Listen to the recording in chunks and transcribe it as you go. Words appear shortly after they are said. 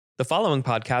The following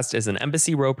podcast is an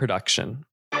Embassy Row production.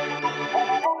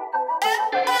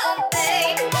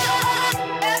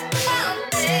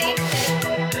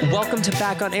 Welcome to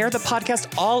Back on Air, the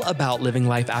podcast all about living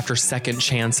life after second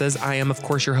chances. I am, of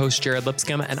course, your host, Jared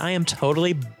Lipscomb, and I am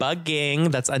totally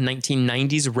bugging. That's a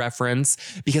 1990s reference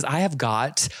because I have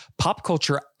got pop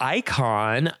culture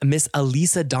icon, Miss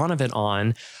Elisa Donovan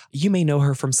on. You may know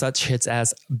her from such hits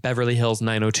as Beverly Hills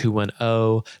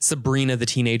 90210, Sabrina the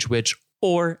Teenage Witch,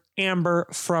 or Amber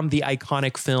from the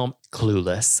iconic film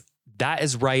Clueless. That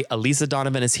is right. Elisa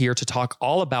Donovan is here to talk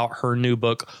all about her new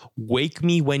book, Wake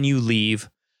Me When You Leave,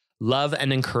 Love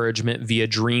and Encouragement via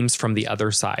Dreams from the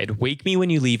Other Side. Wake Me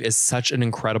When You Leave is such an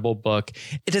incredible book.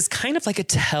 It is kind of like a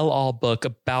tell-all book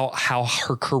about how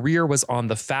her career was on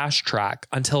the fast track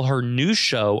until her new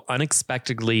show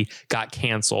unexpectedly got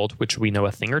canceled, which we know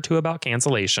a thing or two about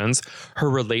cancellations. Her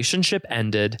relationship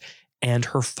ended, and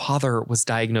her father was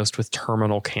diagnosed with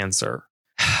terminal cancer.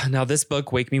 Now, this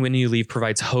book, Wake Me When You Leave,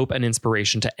 provides hope and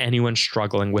inspiration to anyone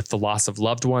struggling with the loss of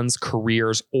loved ones,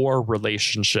 careers, or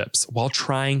relationships while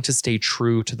trying to stay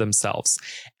true to themselves.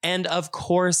 And of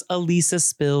course, Elisa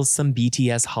spills some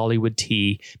BTS Hollywood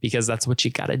tea because that's what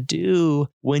you got to do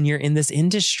when you're in this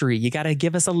industry. You got to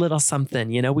give us a little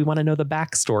something. You know, we want to know the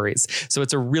backstories. So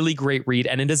it's a really great read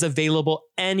and it is available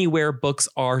anywhere books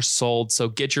are sold. So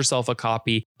get yourself a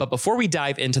copy. But before we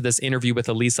dive into this interview with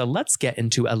Elisa, let's get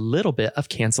into a little bit of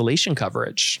cancellation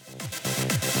coverage.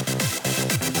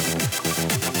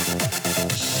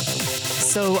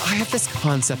 So I have this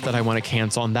concept that I want to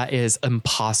cancel, and that is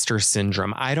imposter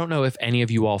syndrome. I don't know if any of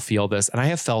you all feel this, and I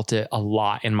have felt it a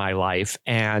lot in my life.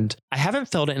 And I haven't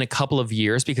felt it in a couple of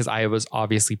years because I was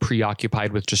obviously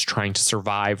preoccupied with just trying to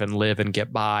survive and live and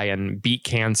get by and beat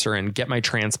cancer and get my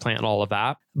transplant and all of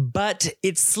that. But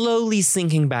it's slowly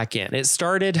sinking back in. It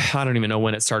started, I don't even know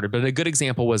when it started, but a good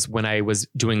example was when I was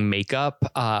doing makeup,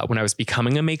 when I was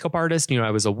becoming a makeup artist. You know,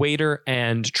 I was a waiter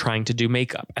and trying to do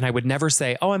makeup. And I would never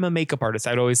say, oh, I'm a makeup artist.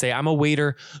 I'd always say I'm a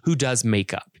waiter who does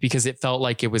makeup because it felt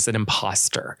like it was an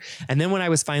imposter. And then when I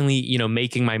was finally, you know,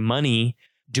 making my money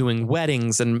doing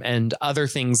weddings and other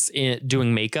things,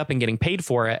 doing makeup and getting paid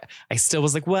for it, I still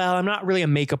was like, well, I'm not really a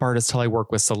makeup artist till I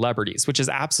work with celebrities, which is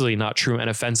absolutely not true and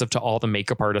offensive to all the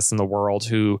makeup artists in the world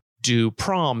who do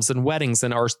proms and weddings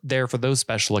and are there for those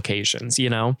special occasions, you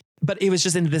know? But it was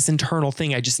just in this internal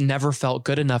thing. I just never felt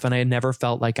good enough. And I never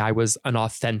felt like I was an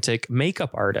authentic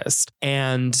makeup artist.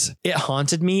 And it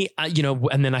haunted me, you know,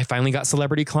 and then I finally got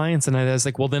celebrity clients and I was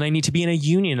like, well, then I need to be in a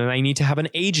union and I need to have an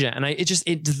agent. And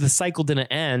the cycle didn't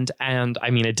end. And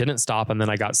I mean, it didn't stop. And then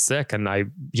I got sick and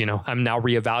I'm now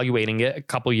reevaluating it a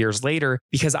couple years later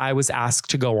because I was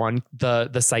asked to go on the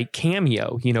site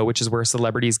Cameo, you know, which is where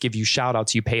celebrities give you shout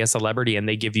outs. You pay a celebrity and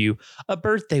they give you a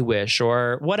birthday wish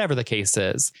or whatever the case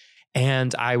is.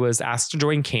 And I was asked to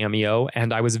join Cameo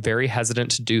and I was very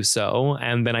hesitant to do so.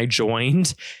 And then I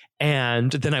joined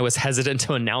and then I was hesitant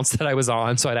to announce that I was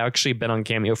on. So I'd actually been on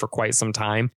Cameo for quite some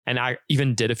time. And I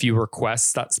even did a few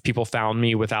requests that people found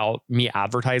me without me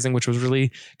advertising, which was really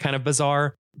kind of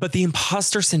bizarre. But the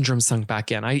imposter syndrome sunk back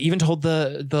in. I even told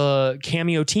the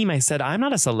Cameo team, I said, I'm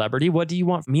not a celebrity. What do you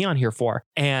want me on here for?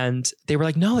 And they were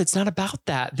like, no, it's not about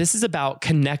that. This is about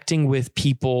connecting with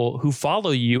people who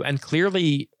follow you. And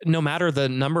clearly, no matter the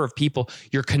number of people,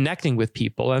 you're connecting with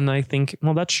people. And I think,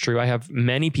 well, that's true. I have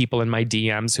many people in my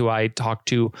DMs who I talk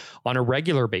to on a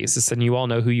regular basis. And you all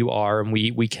know who you are. And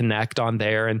we connect on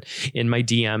there and in my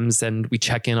DMs and we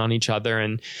check in on each other.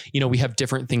 And, you know, we have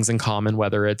different things in common,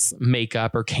 whether it's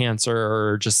makeup or cancer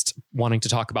or just wanting to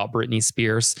talk about Britney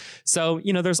Spears. So,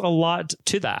 you know, there's a lot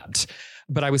to that.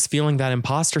 But I was feeling that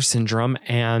imposter syndrome.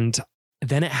 And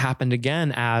then it happened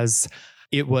again as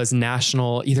it was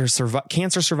National either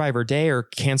Cancer Survivor Day or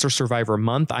Cancer Survivor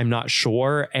Month. I'm not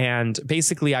sure. And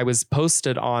basically I was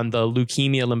posted on the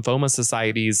Leukemia Lymphoma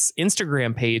Society's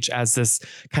Instagram page as this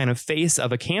kind of face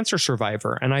of a cancer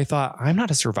survivor. And I thought, I'm not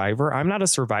a survivor. I'm not a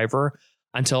survivor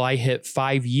until I hit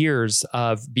 5 years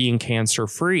of being cancer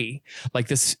free. Like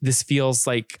this feels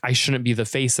like I shouldn't be the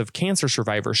face of cancer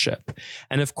survivorship.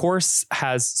 And of course,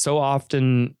 has so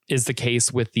often is the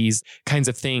case with these kinds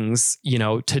of things, you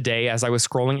know, today, as I was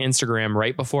scrolling Instagram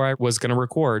right before I was going to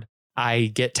record,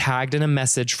 I get tagged in a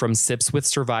message from Sips with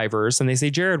Survivors and they say,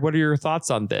 Jared, what are your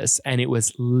thoughts on this? And it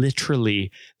was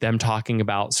literally them talking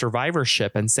about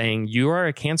survivorship and saying you are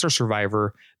a cancer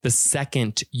survivor the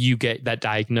second you get that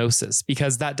diagnosis,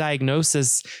 because that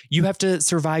diagnosis, you have to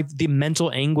survive the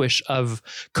mental anguish of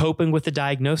coping with the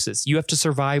diagnosis. You have to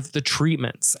survive the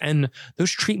treatments, and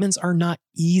those treatments are not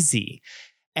easy.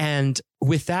 And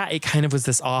with that, it kind of was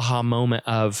this aha moment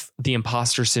of the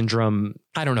imposter syndrome,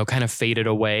 I don't know, kind of faded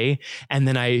away. And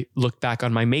then I looked back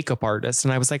on my makeup artist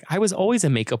and I was like, I was always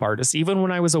a makeup artist. Even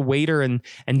when I was a waiter and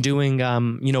doing,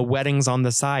 weddings on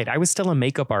the side, I was still a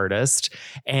makeup artist,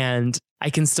 and I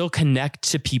can still connect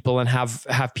to people and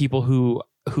have people who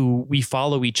we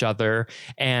follow each other,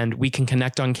 and we can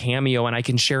connect on Cameo, and I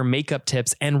can share makeup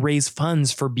tips and raise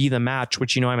funds for Be The Match,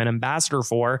 which, I'm an ambassador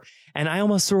for. And I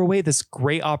almost threw away this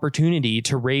great opportunity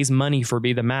to raise money for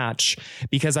Be The Match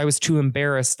because I was too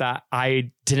embarrassed that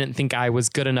I didn't think I was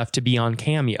good enough to be on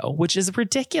Cameo, which is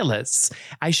ridiculous.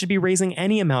 I should be raising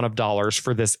any amount of dollars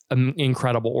for this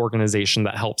incredible organization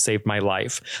that helped save my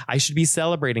life. I should be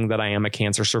celebrating that I am a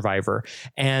cancer survivor.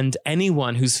 And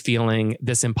anyone who's feeling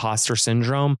this imposter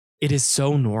syndrome, it is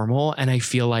so normal. And I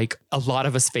feel like a lot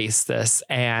of us face this,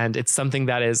 and it's something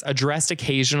that is addressed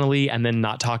occasionally and then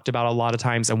not talked about a lot of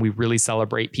times. And we really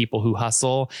celebrate people who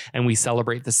hustle and we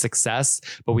celebrate the success,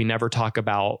 but we never talk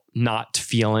about not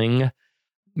feeling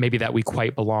maybe that we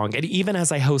quite belong. And even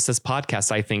as I host this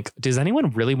podcast, I think, does anyone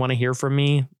really want to hear from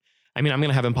me? I mean, I'm going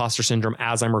to have imposter syndrome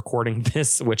as I'm recording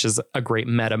this, which is a great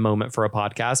meta moment for a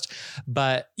podcast.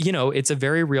 But, it's a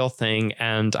very real thing.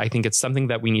 And I think it's something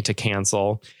that we need to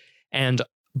cancel. And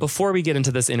before we get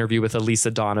into this interview with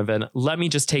Elisa Donovan, let me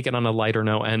just take it on a lighter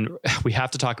note. And we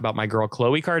have to talk about my girl,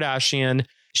 Khloe Kardashian.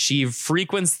 She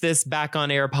frequents this Back on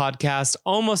Air podcast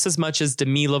almost as much as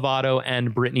Demi Lovato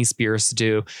and Britney Spears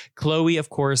do. Khloe, of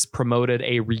course, promoted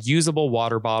a reusable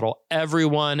water bottle.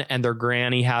 Everyone and their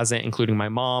granny has it, including my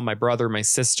mom, my brother, my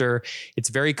sister. It's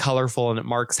very colorful and it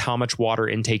marks how much water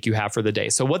intake you have for the day.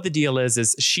 So what the deal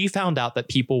is she found out that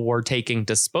people were taking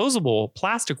disposable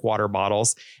plastic water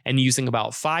bottles and using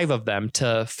about 5 of them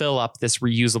to fill up this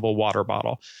reusable water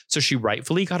bottle. So she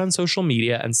rightfully got on social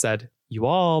media and said, you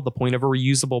all, the point of a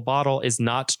reusable bottle is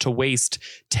not to waste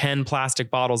 10 plastic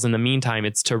bottles in the meantime.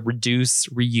 It's to reduce,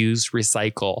 reuse,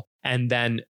 recycle. And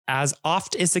then, as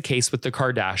oft is the case with the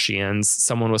Kardashians,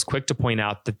 someone was quick to point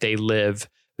out that they live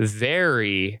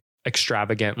very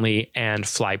extravagantly and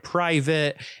fly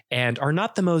private and are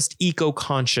not the most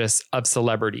eco-conscious of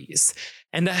celebrities.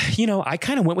 And, I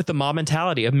kind of went with the mob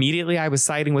mentality. Immediately I was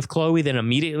siding with Khloe. Then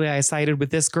immediately I sided with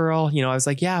this girl. I was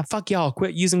like, yeah, fuck y'all,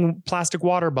 quit using plastic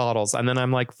water bottles. And then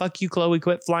I'm like, fuck you, Khloe,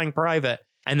 quit flying private.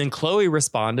 And then Khloe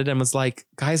responded and was like,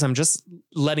 guys, I'm just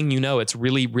letting you know it's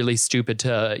really, really stupid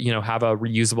to, have a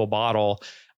reusable bottle.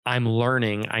 I'm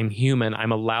learning. I'm human.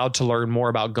 I'm allowed to learn more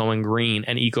about going green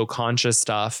and eco-conscious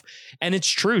stuff. And it's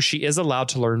true. She is allowed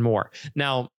to learn more.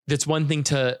 Now, it's one thing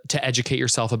to educate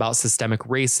yourself about systemic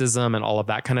racism and all of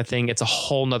that kind of thing. It's a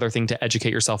whole nother thing to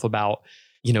educate yourself about,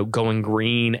 going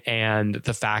green and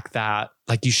the fact that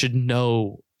you should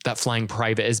know that flying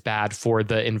private is bad for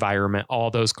the environment,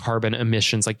 all those carbon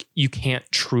emissions. You can't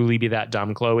truly be that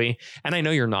dumb, Khloe. And I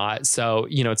know you're not. So,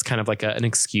 it's kind of like an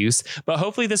excuse, but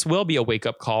hopefully this will be a wake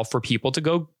up call for people to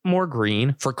go more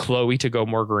green, for Khloe to go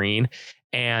more green.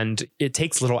 And it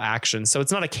takes little action. So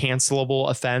it's not a cancelable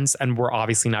offense. And we're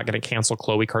obviously not going to cancel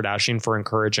Khloe Kardashian for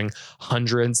encouraging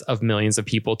hundreds of millions of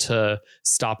people to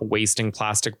stop wasting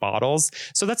plastic bottles.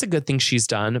 So that's a good thing she's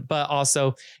done. But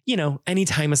also,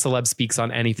 anytime a celeb speaks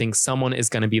on anything, someone is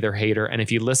going to be their hater. And if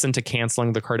you listen to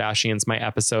Canceling the Kardashians, my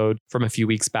episode from a few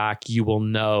weeks back, you will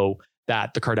know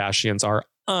that the Kardashians are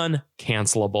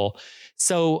uncancelable.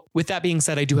 So with that being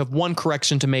said, I do have one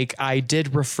correction to make. I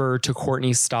did refer to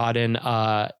Courtney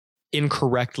Stodden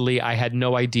incorrectly. I had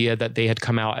no idea that they had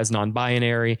come out as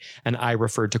non-binary, and I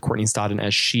referred to Courtney Stodden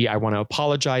as she. I want to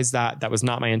apologize that. That was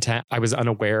not my intent. I was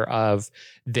unaware of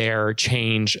their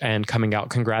change and coming out.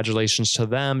 Congratulations to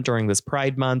them during this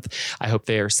Pride Month. I hope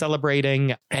they are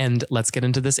celebrating. And let's get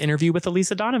into this interview with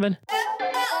Elisa Donovan.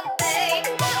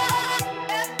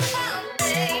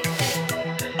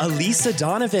 Elisa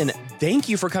Donovan, thank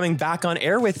you for coming back on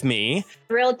air with me.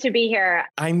 Thrilled to be here.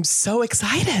 I'm so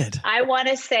excited. I want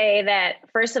to say that,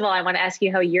 first of all, I want to ask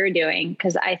you how you're doing,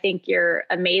 because I think you're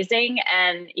amazing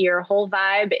and your whole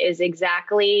vibe is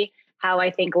exactly how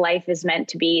I think life is meant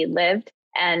to be lived.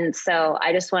 And so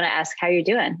I just want to ask how you're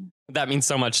doing. That means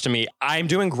so much to me. I'm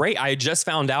doing great. I just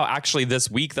found out actually this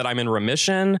week that I'm in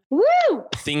remission. Woo!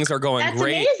 Things are going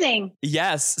great. That's amazing.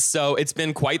 Yes. So it's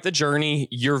been quite the journey.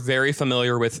 You're very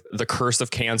familiar with the curse of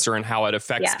cancer and how it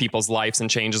affects people's lives and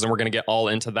changes. And we're going to get all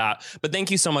into that. But thank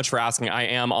you so much for asking. I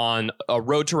am on a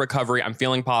road to recovery. I'm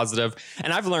feeling positive.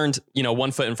 And I've learned,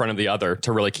 one foot in front of the other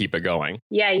to really keep it going.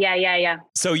 Yeah.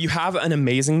 So you have an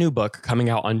amazing new book coming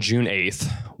out on June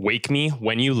 8th, Wake Me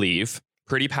When You Leave.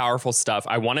 Pretty powerful stuff.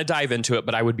 I want to dive into it,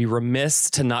 but I would be remiss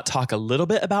to not talk a little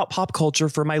bit about pop culture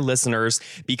for my listeners,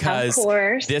 because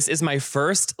this is my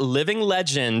first living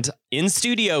legend in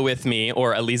studio with me,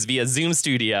 or at least via Zoom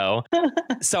studio.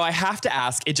 So I have to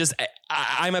ask,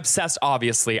 I'm obsessed,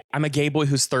 obviously. I'm a gay boy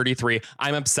who's 33.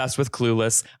 I'm obsessed with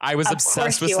Clueless. I was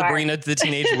obsessed with Sabrina the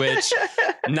Teenage Witch,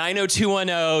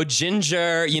 90210,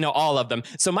 Ginger, all of them.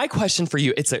 So my question for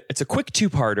you, it's a quick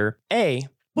two-parter. A,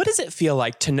 what does it feel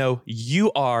like to know you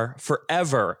are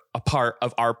forever a part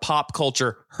of our pop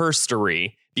culture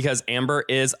herstory? Because Amber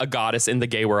is a goddess in the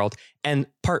gay world. And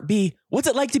part B, what's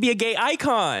it like to be a gay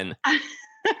icon?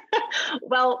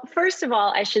 Well, first of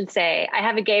all, I should say I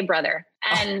have a gay brother.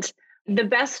 And the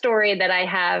best story that I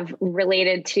have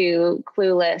related to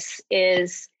Clueless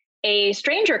is a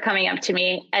stranger coming up to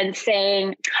me and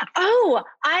saying, "Oh,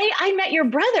 I met your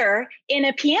brother in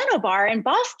a piano bar in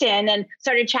Boston," and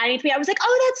started chatting to me. I was like,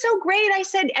 "Oh, that's so great." I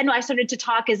said, and I started to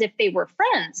talk as if they were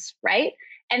friends, right?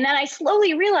 And then I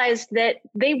slowly realized that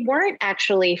they weren't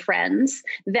actually friends,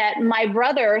 that my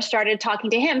brother started talking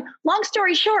to him. Long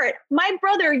story short, my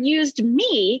brother used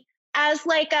me as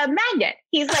like a magnet.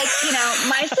 He's like,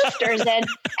 my sisters.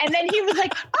 And then he was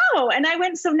like, "Oh," and I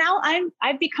went, so now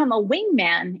I've become a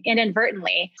wingman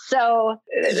inadvertently. So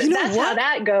that's how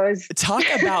that goes. Talk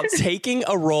about taking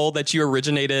a role that you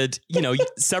originated,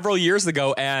 several years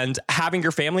ago, and having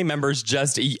your family members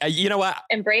just,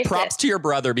 embrace props it. To your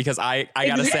brother, because I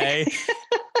gotta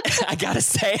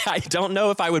say, I don't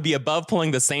know if I would be above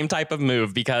pulling the same type of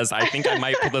move, because I think I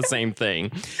might pull the same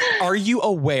thing. Are you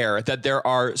aware that there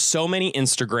are so many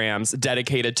Instagrams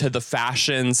dedicated to the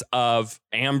fashions of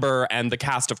Amber and the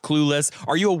cast of Clueless?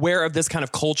 Are you aware of this kind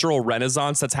of cultural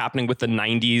renaissance that's happening with the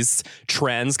 90s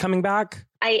trends coming back?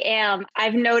 I am.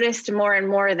 I've noticed more and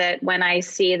more that when I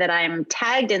see that I'm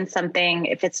tagged in something,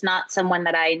 if it's not someone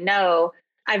that I know,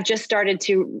 I've just started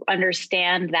to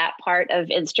understand that part of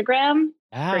Instagram.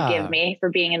 Forgive me for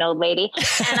being an old lady.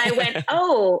 And I went,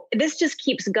 "Oh, this just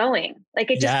keeps going. Like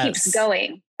it just keeps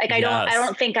going. Like I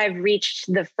don't think I've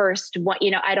reached the first one,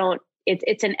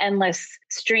 it's an endless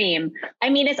stream. I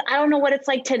mean, I don't know what it's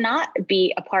like to not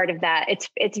be a part of that.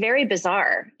 It's very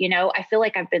bizarre. I feel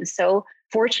like I've been so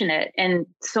fortunate, and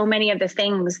so many of the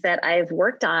things that I've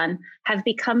worked on have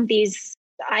become these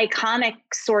iconic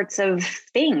sorts of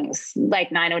things,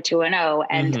 like 90210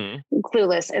 and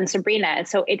Clueless and Sabrina. And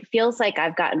so it feels like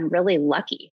I've gotten really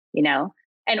lucky,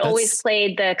 and always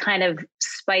played the kind of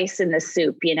spice in the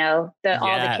soup, all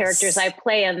the characters I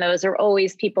play in those are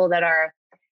always people that are,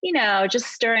 just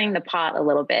stirring the pot a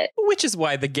little bit. Which is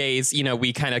why the gays,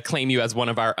 we kind of claim you as one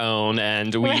of our own.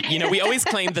 And we always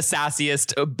claim the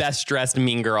sassiest, best dressed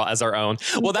mean girl as our own.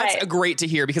 Well, that's great to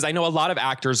hear, because I know a lot of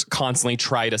actors constantly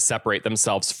try to separate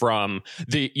themselves from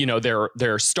the,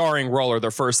 their starring role or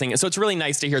their first thing. So it's really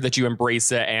nice to hear that you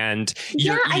embrace it and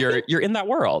you're in that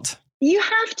world. You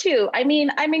have to. I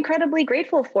mean, I'm incredibly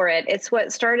grateful for it. It's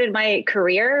what started my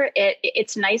career.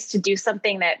 It's nice to do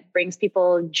something that brings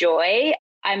people joy.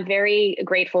 I'm very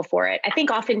grateful for it. I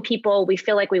think often we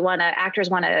feel like actors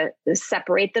want to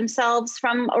separate themselves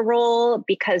from a role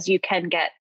because you can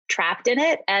get trapped in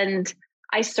it. And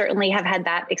I certainly have had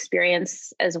that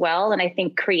experience as well. And I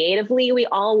think creatively, we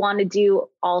all want to do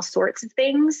all sorts of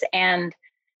things. And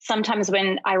sometimes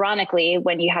ironically,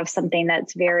 when you have something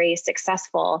that's very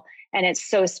successful and it's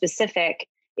so specific,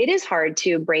 it is hard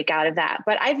to break out of that.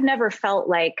 But I've never felt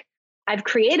like I've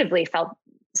creatively felt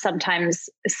sometimes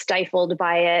stifled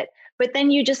by it, but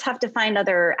then you just have to find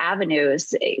other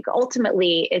avenues.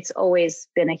 Ultimately, it's always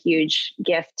been a huge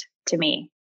gift to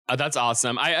me. That's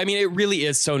awesome. I mean, it really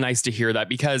is so nice to hear that,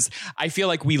 because I feel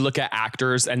like we look at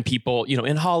actors and people,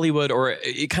 in Hollywood, or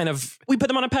we put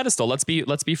them on a pedestal. Let's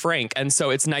be frank. And so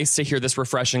it's nice to hear this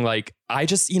refreshing, like, I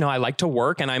just, I like to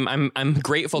work, and I'm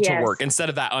grateful to work, instead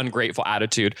of that ungrateful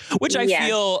attitude, which I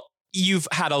feel you've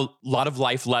had a lot of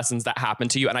life lessons that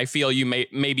happened to you. And I feel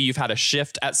maybe you've had a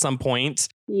shift at some point.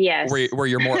 Yes. Where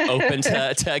you're more open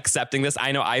to accepting this.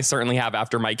 I know I certainly have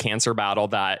after my cancer battle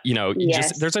that,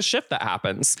 just there's a shift that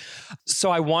happens.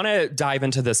 So I want to dive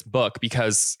into this book,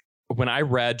 because when I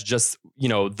read just,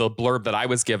 the blurb that I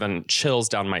was given, chills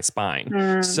down my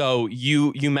spine. So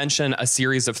you mentioned a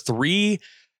series of 3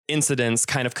 incidents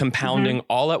kind of compounding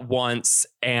all at once,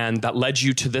 and that led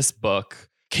you to this book.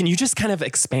 Can you just kind of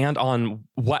expand on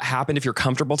what happened, if you're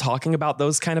comfortable talking about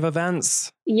those kind of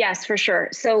events? Yes, for sure.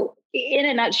 So in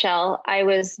a nutshell, I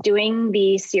was doing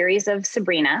the series of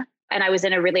Sabrina, and I was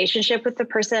in a relationship with the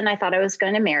person I thought I was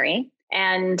going to marry.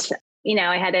 And,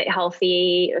 I had a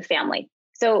healthy family.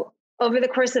 So over the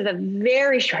course of a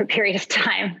very short period of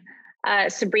time,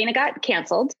 Sabrina got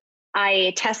canceled.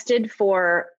 I tested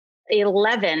for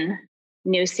 11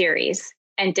 new series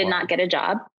and did not get a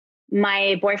job.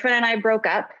 My boyfriend and I broke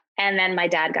up, and then my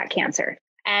dad got cancer.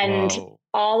 And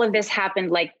all of this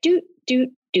happened like doot, doot,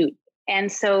 doot.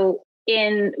 And so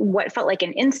in what felt like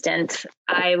an instant,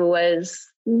 I was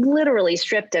literally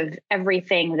stripped of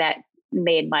everything that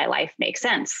made my life make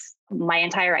sense, my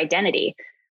entire identity.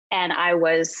 And I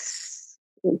was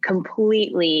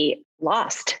completely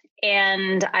lost.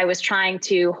 And I was trying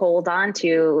to hold on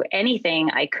to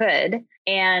anything I could.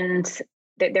 And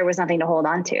there was nothing to hold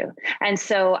on to. And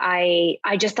so I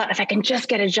just thought, if I can just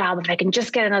get a job, if I can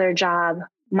just get another job,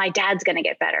 my dad's going to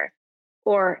get better.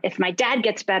 Or if my dad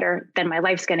gets better, then my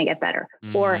life's going to get better.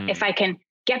 Or if I can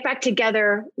get back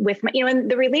together with my,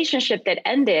 and the relationship that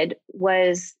ended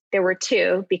was, there were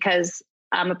two, because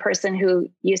I'm a person who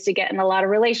used to get in a lot of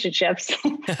relationships.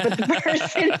 But the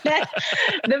person that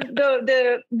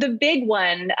the big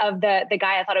one of the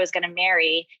guy I thought I was going to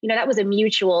marry, that was a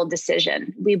mutual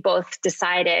decision. We both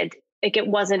decided like it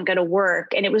wasn't going to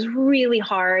work, and it was really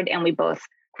hard, and we both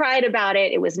cried about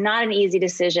it. It was not an easy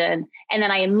decision. And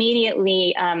then I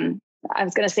immediately, I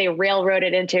was going to say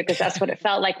railroaded into it because that's what it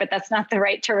felt like, but that's not the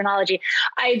right terminology.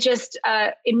 I just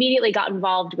immediately got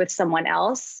involved with someone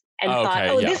else and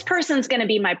thought, this person's going to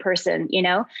be my person,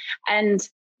 And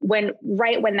when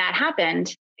that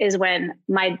happened is when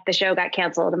the show got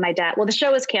canceled, and my dad, the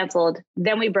show was canceled.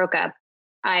 Then we broke up.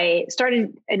 I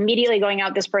started immediately going out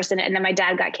with this person, and then my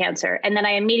dad got cancer. And then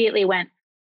I immediately went,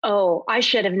 oh, I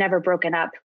should have never broken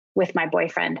up with my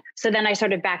boyfriend. So then I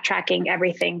started backtracking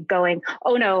everything, going,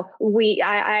 oh no,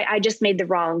 I just made the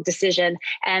wrong decision.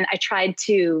 And I tried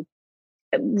to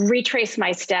retrace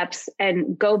my steps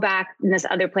and go back in this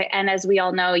other place. And as we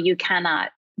all know, you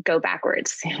cannot go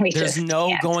backwards. There's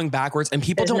no going backwards, and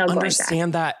people don't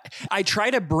understand that. I try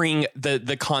to bring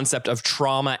the concept of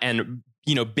trauma and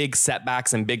big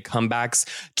setbacks and big comebacks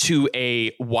to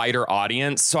a wider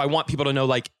audience. So I want people to know,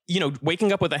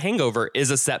 waking up with a hangover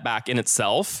is a setback in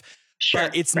itself,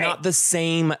 but it's not the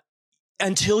same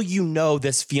until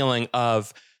this feeling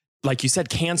of, like you said,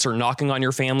 cancer knocking on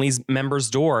your family's member's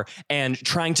door and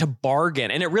trying to bargain.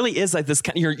 And it really is like this,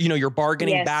 you're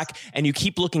bargaining back, and you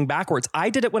keep looking backwards. I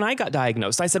did it when I got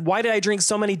diagnosed. I said, why did I drink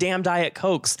so many damn Diet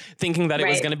Cokes thinking that it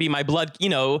was going to be my blood,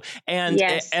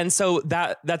 and so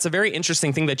that's a very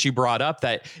interesting thing that you brought up,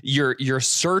 that you're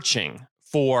searching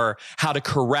for how to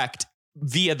correct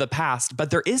via the past, but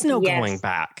there is no going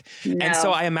back. No. And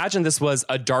so I imagine this was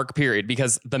a dark period,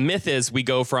 because the myth is we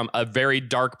go from a very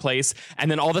dark place and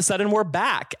then all of a sudden we're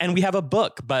back and we have a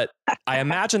book. But I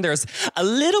imagine there's a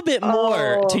little bit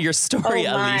more to your story,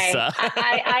 Elisa.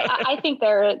 I think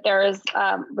there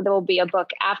will be a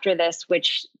book after this,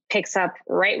 which picks up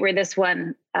right where this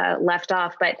one left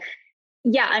off. But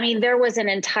yeah, I mean, there was an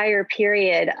entire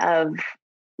period of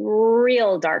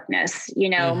real darkness.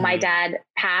 My dad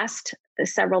passed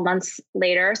several months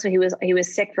later. So he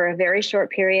was sick for a very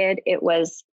short period. It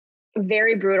was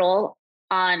very brutal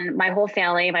on my whole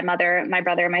family, my mother, my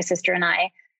brother, my sister, and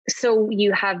I. So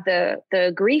you have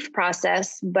the grief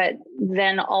process, but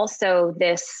then also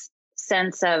this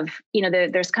sense of,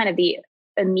 there's kind of the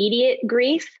immediate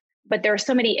grief, but there are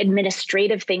so many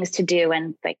administrative things to do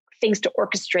and like things to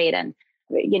orchestrate and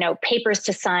papers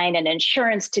to sign and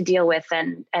insurance to deal with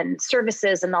and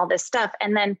services and all this stuff.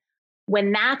 And then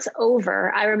when that's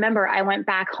over, I remember I went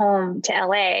back home to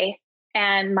LA,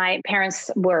 and my parents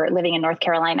were living in North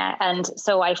Carolina. And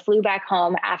so I flew back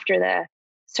home after the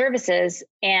services,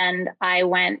 and I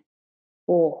went,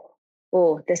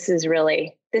 this is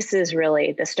really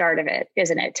the start of it,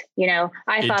 isn't it?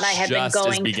 I thought I had been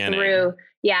going through,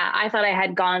 I thought I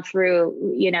had gone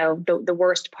through, the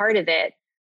worst part of it.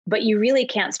 But you really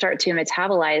can't start to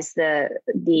metabolize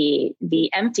the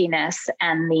emptiness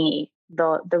and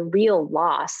the real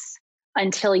loss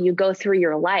until you go through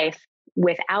your life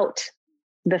without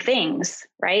the things,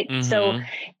 right? Mm-hmm. So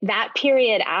that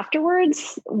period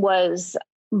afterwards was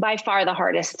by far the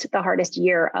hardest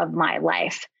year of my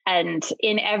life. And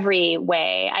in every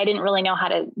way, I didn't really know how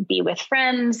to be with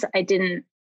friends. I didn't,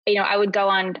 I would go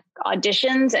on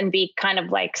auditions and be kind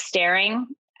of like staring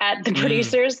at the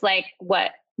producers, like,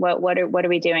 what are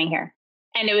we doing here?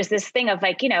 And it was this thing of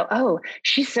like, oh,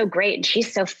 she's so great and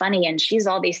she's so funny and she's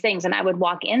all these things. And I would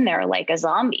walk in there like a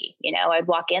zombie, I'd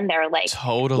walk in there like,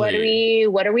 totally.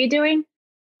 What are we doing?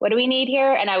 What do we need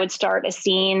here? And I would start a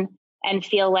scene and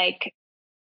feel like,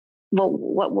 well,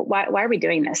 why are we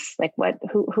doing this? Like,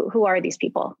 who are these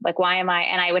people? Like, why am I?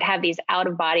 And I would have these out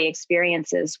of body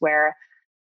experiences where,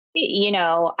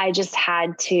 I just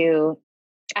had to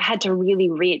really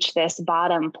reach this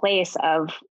bottom place of,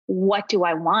 what do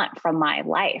I want from my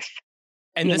life?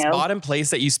 And this bottom place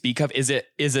that you speak of, is it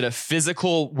a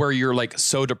physical where you're like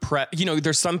so depressed? You know,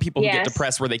 there's some people who get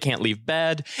depressed where they can't leave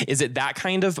bed. Is it that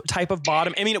kind of type of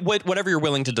bottom? I mean, whatever you're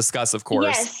willing to discuss, of course.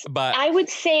 Yes, but I would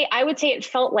say it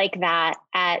felt like that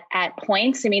at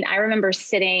points. I mean, I remember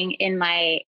sitting in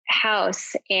my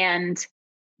house and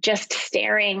just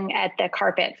staring at the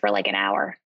carpet for like an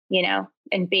hour, you know,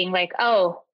 and being like,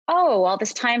 oh, all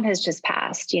this time has just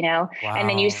passed, you know. Wow. And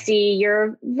then you see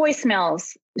your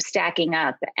voicemails stacking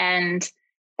up, and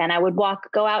then I would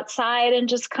go outside and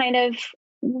just kind of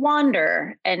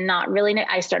wander and not really know.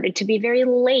 I started to be very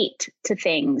late to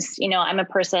things. You know, I'm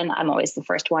always the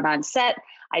first one on set.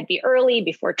 I'd be early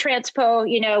before transpo,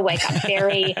 you know, like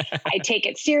I take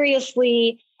it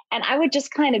seriously. And I would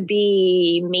just kind of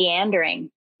be meandering,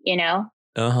 you know,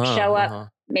 show up,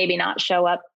 maybe not show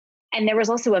up. And there was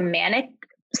also a manic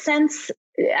sense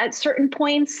at certain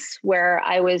points where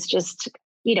I was just,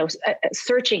 you know,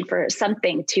 searching for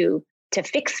something to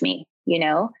fix me, you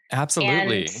know.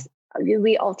 Absolutely. And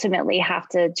we ultimately have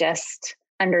to just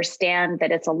understand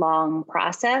that it's a long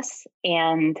process,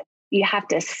 and you have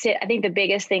to sit. I think the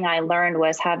biggest thing I learned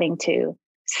was having to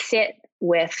sit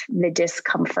with the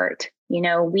discomfort. You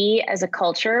know, we as a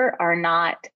culture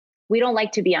we don't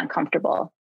like to be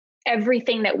uncomfortable.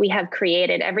 Everything that we have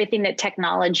created, everything that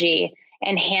technology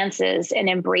enhances and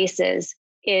embraces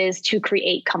is to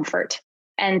create comfort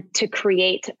and to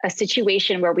create a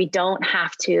situation where we don't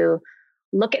have to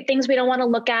look at things we don't want to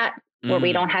look at, where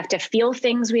we don't have to feel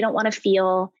things we don't want to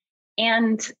feel.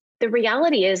 And the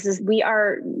reality is we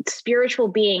are spiritual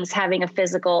beings having a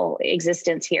physical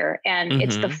existence here. And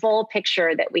it's the full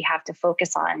picture that we have to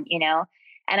focus on, you know?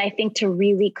 And I think to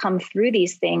really come through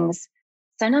these things,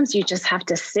 sometimes you just have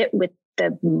to sit with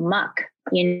the muck,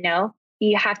 you know?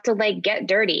 You have to like get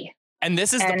dirty. And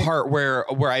this is the part where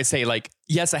I say, like,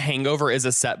 yes, a hangover is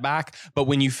a setback, but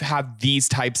when you have these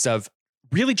types of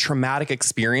really traumatic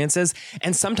experiences,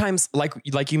 and sometimes like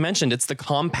you mentioned, it's the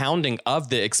compounding of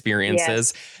the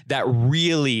experiences that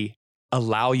really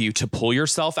allow you to pull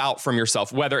yourself out from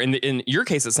yourself. Whether in your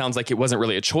case, it sounds like it wasn't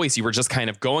really a choice. You were just kind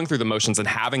of going through the motions and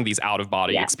having these out of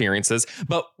body experiences.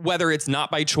 But whether it's not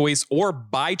by choice or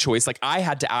by choice, like I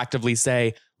had to actively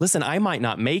say, listen, I might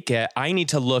not make it. I need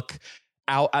to look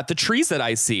out at the trees that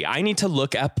I see. I need to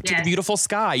look up to the beautiful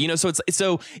sky, you know, so it's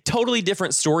so totally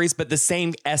different stories, but the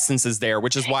same essence is there,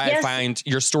 which is why I find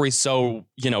your story so,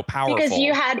 you know, powerful. Because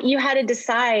you had to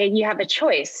decide, you have a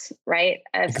choice, right?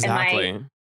 Exactly.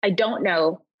 I don't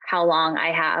know how long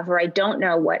I have, or I don't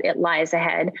know what it lies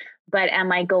ahead, but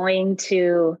am I going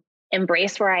to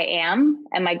embrace where I am?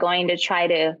 Am I going to try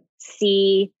to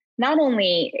see not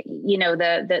only, you know,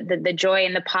 the joy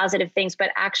and the positive things,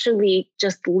 but actually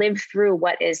just live through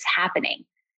what is happening?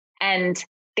 And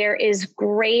there is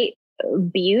great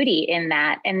beauty in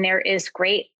that. And there is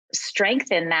great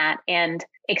strength in that, and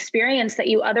experience that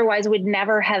you otherwise would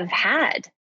never have had,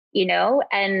 you know?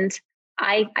 And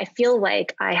I feel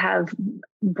like I have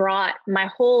brought, my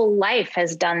whole life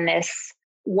has done this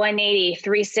 180,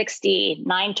 360,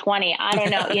 920. I don't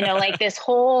know, you know, like this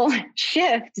whole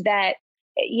shift that,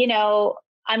 you know,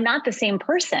 I'm not the same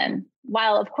person.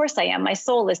 While of course I am, my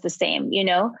soul is the same, you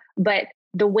know, but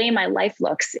the way my life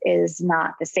looks is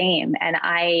not the same. And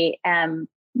I am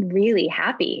really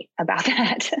happy about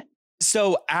that.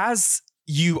 So as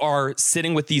you are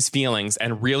sitting with these feelings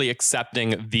and really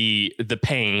accepting the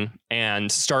pain and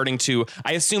starting to,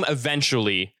 I assume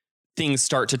eventually things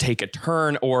start to take a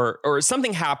turn or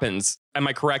something happens. Am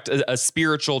I correct? A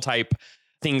spiritual type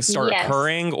things start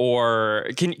occurring, or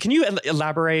can you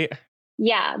elaborate?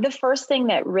 Yeah. The first thing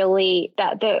that really,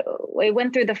 we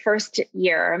went through the first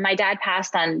year, my dad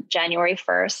passed on January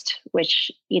 1st,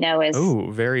 which, you know, is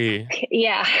very,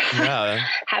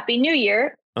 Happy New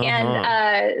Year.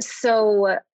 And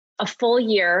so a full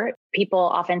year, people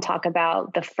often talk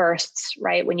about the firsts,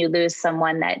 right? When you lose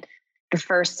someone, that the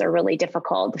firsts are really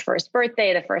difficult, the first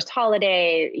birthday, the first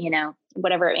holiday, you know,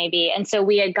 whatever it may be. And so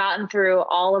we had gotten through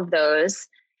all of those.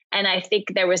 And I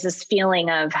think there was this feeling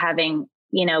of having,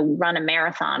 you know, run a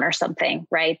marathon or something,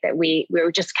 right? That we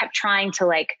were just kept trying to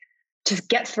like, just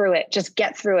get through it, just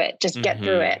get through it, just get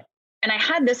through it. And I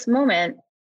had this moment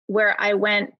where I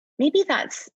went, maybe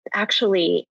that's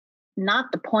actually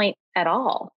not the point at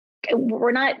all.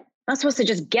 We're not supposed to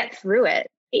just get through it.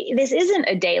 This isn't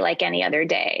a day like any other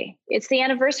day. It's the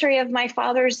anniversary of my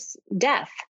father's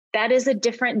death. That is a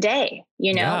different day,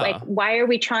 you know, like why are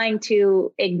we trying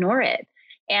to ignore it?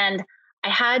 And I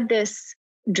had this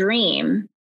dream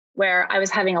where I was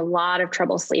having a lot of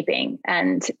trouble sleeping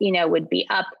and, you know, would be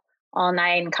up all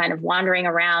night and kind of wandering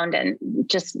around and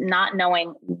just not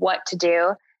knowing what to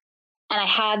do. And I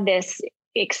had this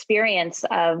experience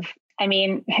of, I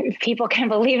mean, people can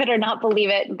believe it or not believe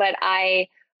it, but I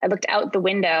looked out the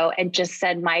window and just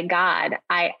said, my God,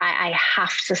 I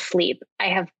have to sleep. I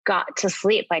have got to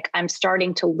sleep. Like, I'm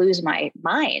starting to lose my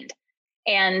mind.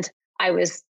 And I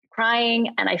was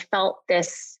crying, and I felt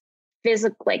this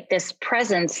physical, like this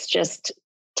presence just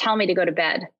tell me to go to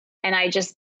bed. And I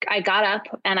got up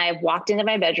and I walked into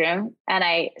my bedroom and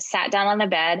I sat down on the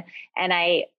bed and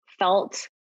I felt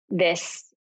this,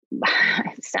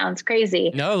 it sounds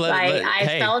crazy. No,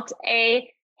 I felt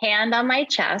a hand on my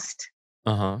chest,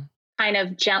 kind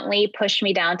of gently push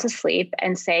me down to sleep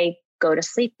and say, go to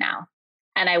sleep now.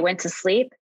 And I went to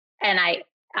sleep, and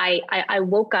I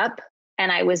woke up,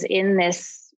 and I was in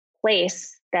this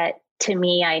place that, to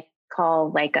me, I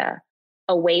call like a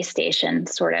way station,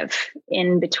 sort of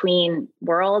in between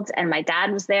worlds. And my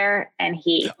dad was there, and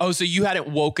so you hadn't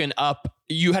woken up.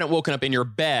 You hadn't woken up in your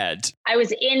bed. I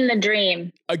was in the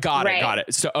dream. Got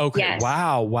it. So, okay. Yes.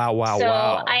 Wow. So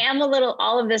I am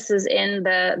all of this is in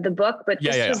the book, but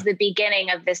this was the beginning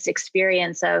of this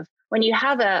experience of when you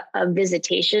have a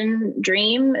visitation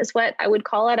dream, is what I would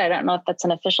call it. I don't know if that's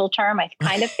an official term. I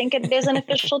kind of think it is an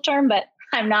official term, but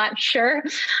I'm not sure.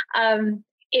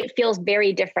 It feels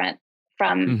very different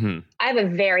from, I have a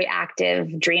very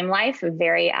active dream life, a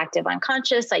very active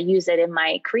unconscious. I use it in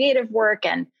my creative work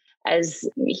and as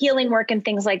healing work and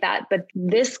things like that. But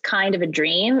this kind of a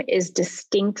dream is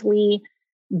distinctly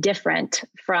different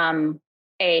from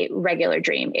a regular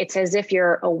dream. It's as if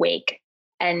you're awake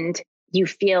and you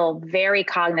feel very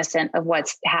cognizant of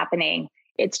what's happening.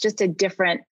 It's just a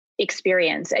different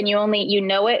experience. And you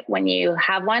know it when you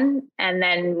have one. And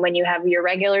then when you have your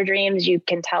regular dreams, you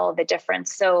can tell the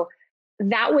difference. So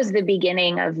that was the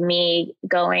beginning of me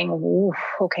going,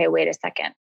 okay, wait a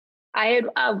second. I've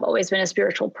always been a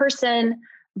spiritual person.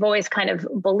 I've always kind of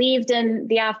believed in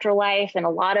the afterlife and a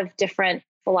lot of different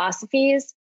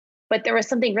philosophies, but there was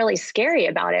something really scary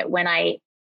about it when I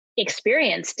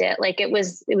experienced it. Like it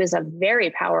was a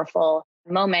very powerful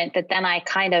moment that then I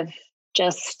kind of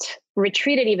just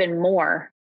retreated even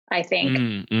more, I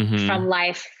think, from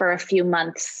life for a few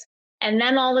months. And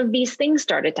then all of these things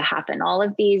started to happen. All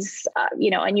of these,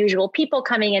 unusual people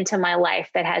coming into my life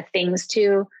that had things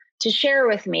to share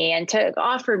with me and to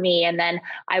offer me. And then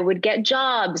I would get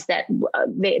jobs that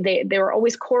they were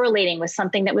always correlating with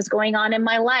something that was going on in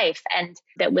my life. And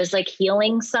that was like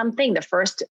healing something. The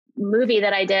first movie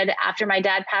that I did after my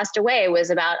dad passed away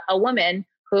was about a woman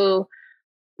who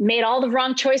made all the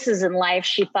wrong choices in life.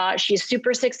 She thought she's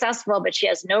super successful, but she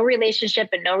has no relationship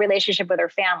with her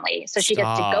family. So she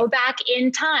gets to go back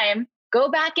in time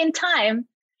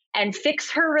and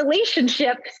fix her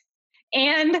relationship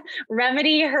and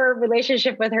remedy her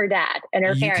relationship with her dad and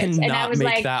her parents. And I was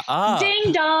like,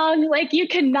 ding dong, like you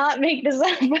cannot make this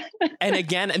up. And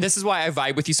again, and this is why I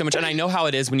vibe with you so much. And I know how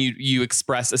it is when you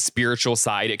express a spiritual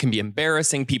side. It can be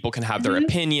embarrassing. People can have their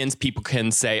opinions. People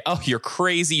can say, oh, you're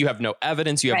crazy. You have no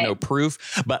evidence. You have no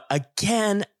proof. But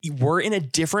again, we're in a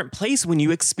different place when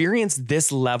you experience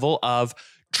this level of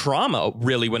trauma,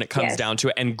 really, when it comes down to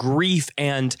it, and grief.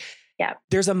 And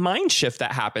there's a mind shift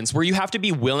that happens where you have to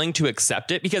be willing to accept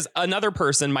it, because another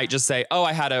person might just say, oh,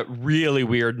 I had a really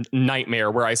weird nightmare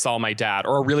where I saw my dad,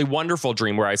 or a really wonderful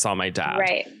dream where I saw my dad.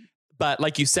 Right. But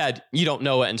like you said, you don't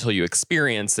know it until you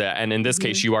experience it. And in this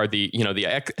case, you are the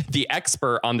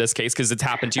expert on this case because it's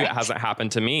happened to you. It hasn't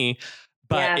happened to me.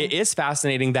 But it is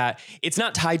fascinating that it's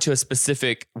not tied to a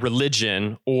specific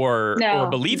religion or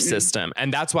belief system.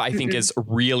 And that's what I think is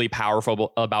really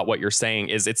powerful about what you're saying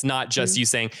is it's not just you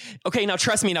saying, okay, now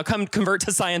trust me, now come convert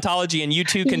to Scientology and you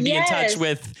too can be in touch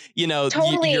with,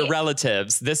 your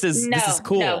relatives. This is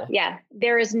cool.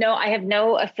 No, I have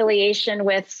no affiliation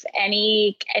with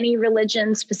any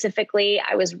religion specifically.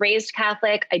 I was raised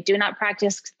Catholic. I do not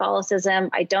practice Catholicism.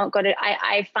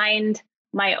 I find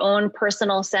my own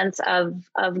personal sense of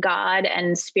God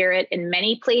and spirit in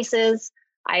many places.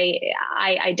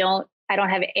 I don't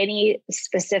have any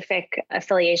specific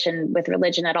affiliation with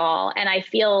religion at all. And I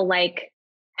feel like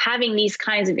having these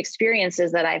kinds of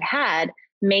experiences that I've had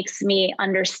makes me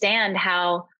understand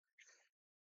how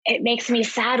it makes me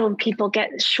sad when people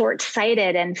get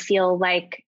short-sighted and feel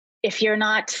like if you're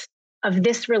not of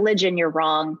this religion, you're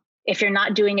wrong. If you're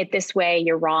not doing it this way,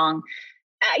 you're wrong.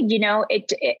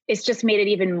 It's just made it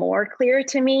even more clear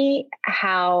to me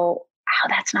how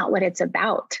that's not what it's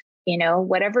about.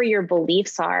 Whatever your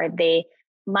beliefs are,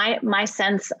 my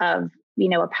sense of,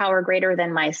 a power greater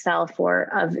than myself or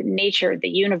of nature, the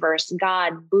universe,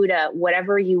 God, Buddha,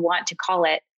 whatever you want to call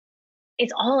it,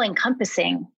 it's all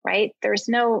encompassing, right? There's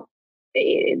no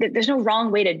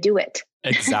wrong way to do it.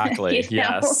 Exactly.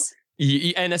 Yes.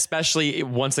 And especially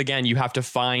once again, you have to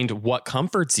find what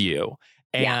comforts you.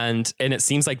 And it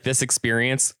seems like this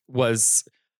experience was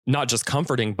not just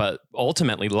comforting, but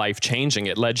ultimately life changing.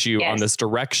 It led you on this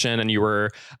direction, and you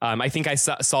were, I think I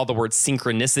saw the word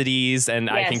synchronicities, and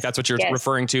I think that's what you're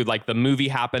referring to, like the movie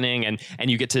happening, and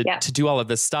you get to do all of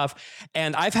this stuff.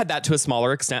 And I've had that to a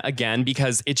smaller extent again,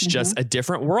 because it's just a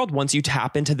different world once you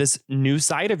tap into this new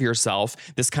side of yourself,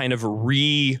 this kind of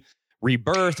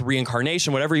rebirth,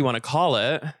 reincarnation, whatever you want to call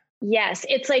it. Yes,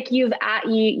 it's like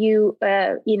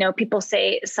people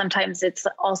say sometimes it's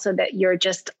also that you're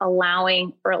just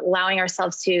allowing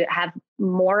ourselves to have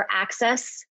more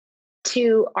access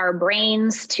to our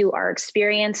brains, to our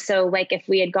experience. So like if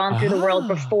we had gone through the world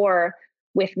before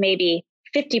with maybe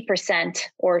 50%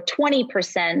 or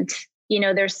 20%,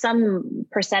 there's some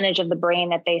percentage of the brain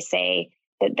that they say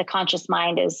that the conscious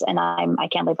mind is, and I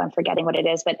can't believe I'm forgetting what it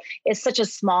is, but it's such a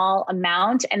small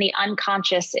amount. And the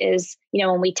unconscious is,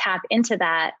 when we tap into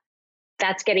that,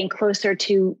 that's getting closer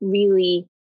to really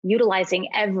utilizing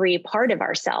every part of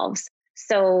ourselves.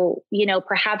 So,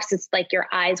 perhaps it's like your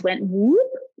eyes went whoop,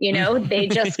 they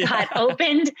just got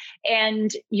opened,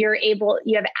 and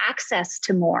you have access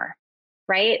to more,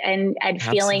 right? And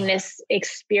feeling this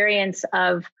experience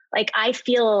of, like, I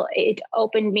feel it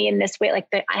opened me in this way. Like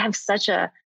I have such an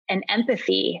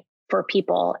empathy for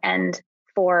people and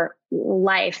for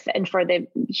life and for the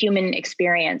human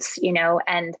experience,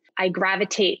 and I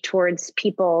gravitate towards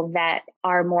people that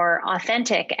are more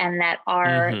authentic and that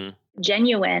are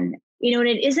genuine, and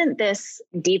it isn't this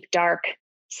deep, dark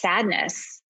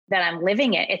sadness that I'm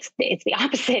living in. It's the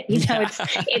opposite,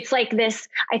 it's like this.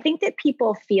 I think that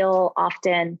people feel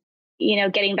often,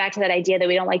 getting back to that idea that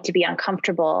we don't like to be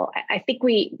uncomfortable. I think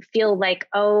we feel like,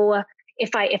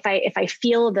 if I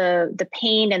feel the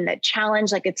pain and the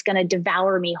challenge, like it's going to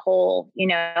devour me whole,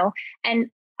 and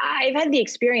I've had the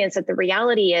experience that the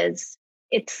reality is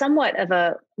it's somewhat of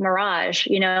a mirage.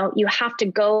 You have to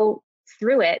go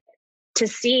through it to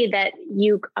see that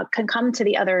you can come to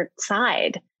the other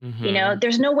side.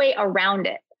 There's no way around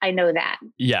it. I know that.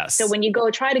 Yes. So when you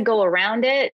try to go around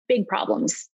it, big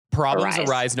problems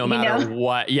arise no matter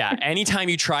what. Yeah. Anytime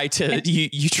you try to,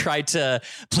 you try to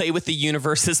play with the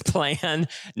universe's plan.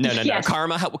 No.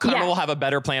 Karma will have a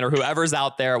better plan, or whoever's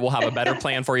out there will have a better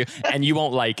plan for you, and you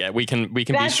won't like it. We can be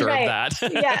sure of that.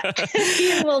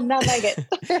 You will not like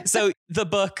it. So the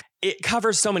book, it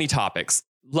covers so many topics: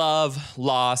 love,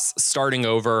 loss, starting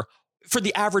over. For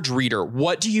the average reader,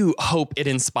 what do you hope it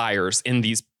inspires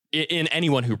in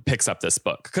anyone who picks up this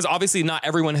book? Because obviously not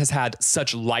everyone has had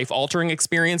such life-altering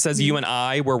experience as you and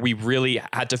I, where we really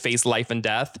had to face life and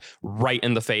death right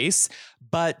in the face.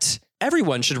 But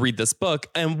everyone should read this book.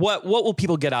 And what will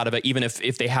people get out of it, even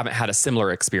if they haven't had a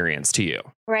similar experience to you?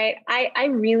 Right. I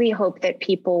really hope that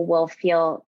people will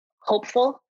feel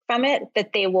hopeful from it,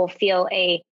 that they will feel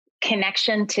a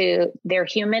connection to their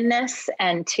humanness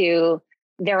and to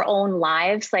their own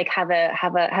lives, like have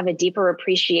a deeper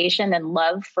appreciation and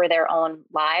love for their own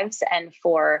lives and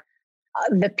for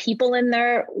the people in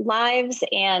their lives.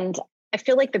 And I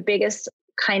feel like the biggest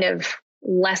kind of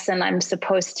lesson I'm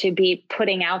supposed to be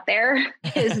putting out there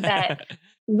is that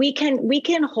we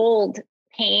can hold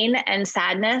pain and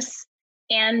sadness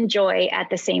and joy at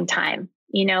the same time.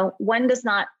 One does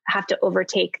not have to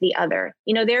overtake the other.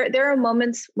 There are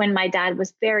moments when my dad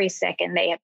was very sick and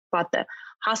they bought the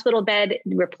hospital bed,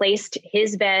 replaced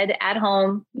his bed at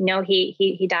home.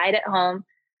 He died at home.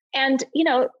 And,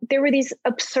 there were these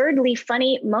absurdly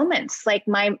funny moments, like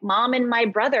my mom and my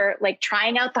brother, like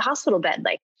trying out the hospital bed,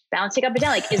 like bouncing up and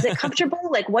down, like, is it comfortable?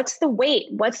 Like, what's the weight?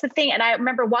 What's the thing? And I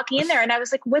remember walking in there and I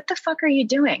was like, what the fuck are you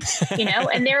doing?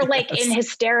 And they're like in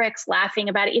hysterics laughing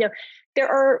about it. There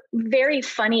are very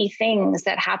funny things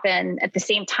that happen at the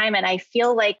same time. And I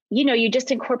feel like, you just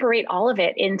incorporate all of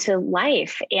it into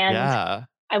life. And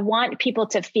I want people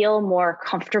to feel more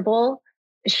comfortable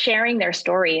sharing their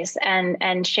stories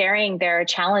and sharing their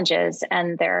challenges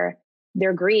and their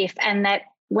grief. And that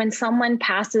when someone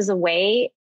passes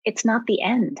away, it's not the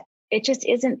end. It just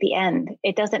isn't the end.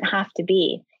 It doesn't have to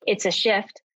be. It's a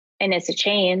shift and it's a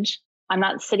change. I'm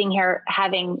not sitting here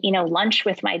having, lunch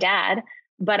with my dad,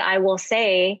 but I will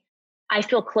say I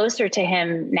feel closer to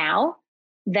him now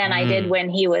than I did when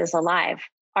he was alive.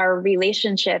 Our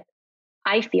relationship,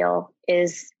 I feel,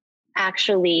 is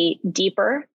actually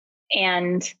deeper,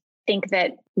 and think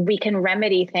that we can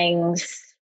remedy things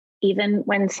even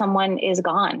when someone is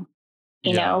gone.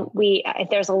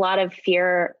 There's a lot of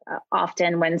fear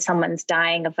often when someone's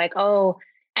dying of like,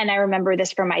 and I remember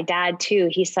this from my dad too.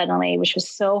 He suddenly, which was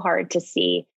so hard to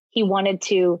see, he wanted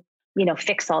to,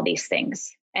 fix all these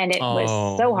things. And it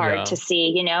was so hard to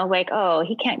see, like, oh,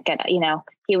 he can't get,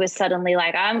 he was suddenly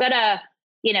like, I'm gonna,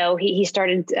 he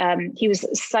started, he was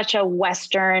such a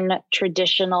Western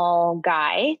traditional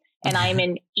guy. And I'm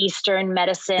in Eastern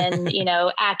medicine,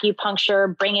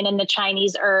 acupuncture, bringing in the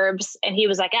Chinese herbs. And he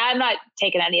was like, I'm not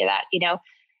taking any of that,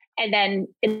 And then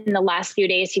in the last few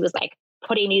days, he was like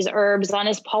putting these herbs on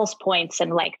his pulse points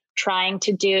and like trying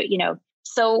to do,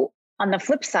 So on the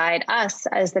flip side, us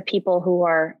as the people who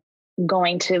are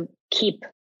going to keep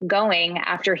going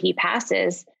after he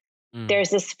passes, there's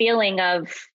this feeling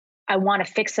of, I want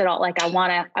to fix it all. Like I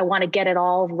want to get it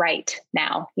all right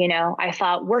now. I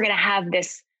thought we're going to have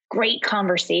this great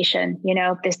conversation,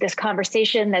 this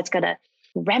conversation that's going to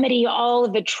remedy all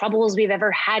of the troubles we've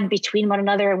ever had between one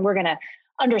another. And we're going to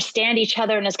understand each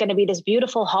other. And it's going to be this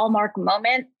beautiful hallmark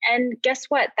moment. And guess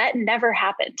what? That never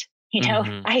happened.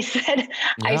 I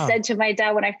said to my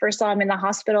dad when I first saw him in the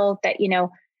hospital that,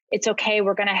 it's okay.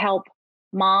 We're going to help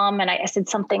mom. And I said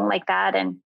something like that.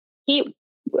 And he,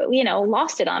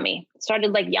 lost it on me,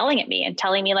 started like yelling at me and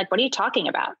telling me like, what are you talking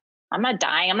about? I'm not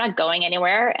dying. I'm not going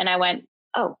anywhere. And I went,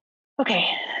 oh, okay,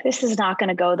 this is not going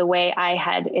to go the way I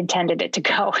had intended it to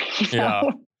go.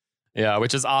 Yeah,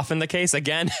 which is often the case.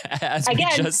 Again, as we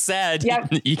just said,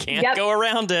 you can't go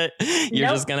around it. You're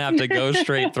just going to have to go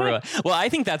straight through it. Well, I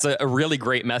think that's a really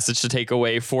great message to take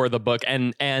away for the book.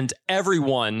 And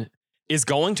everyone is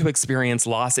going to experience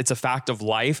loss. It's a fact of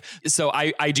life. So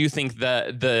I do think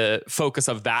the focus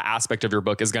of that aspect of your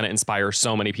book is going to inspire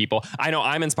so many people. I know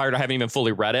I'm inspired. I haven't even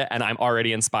fully read it and I'm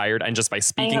already inspired. And just by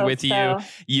speaking with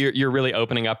you're really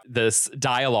opening up this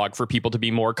dialogue for people to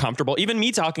be more comfortable. Even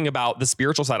me talking about the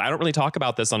spiritual side. I don't really talk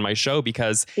about this on my show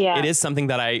because it is something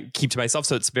that I keep to myself.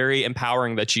 So it's very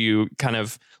empowering that you kind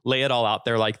of lay it all out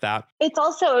there like that. It's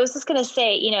also, I was just going to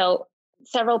say,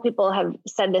 several people have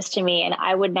said this to me and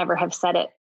I would never have said it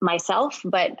myself,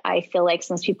 but I feel like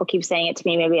since people keep saying it to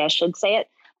me, maybe I should say it.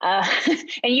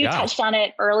 And you touched on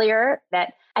it earlier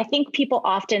that I think people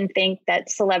often think that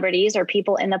celebrities or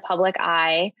people in the public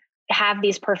eye have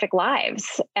these perfect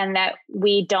lives and that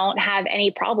we don't have any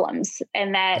problems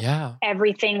and that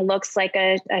everything looks like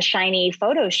a shiny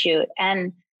photo shoot.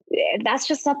 And that's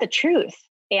just not the truth.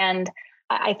 And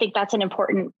I think that's an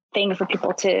important thing for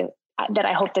people that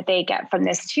I hope that they get from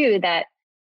this too, that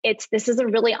this is a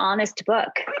really honest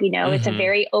book. It's a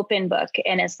very open book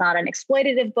and it's not an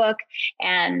exploitative book.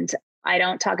 And I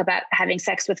don't talk about having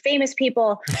sex with famous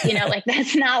people, like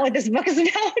that's not what this book is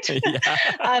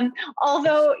about.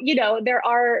 Although, there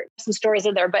are some stories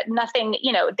in there, but nothing,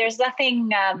 there's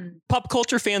nothing. Pop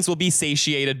culture fans will be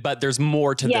satiated, but there's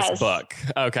more to this book.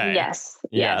 Okay.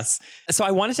 Yes. So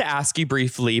I wanted to ask you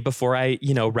briefly before I,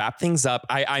 wrap things up.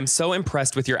 I'm so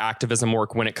impressed with your activism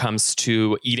work when it comes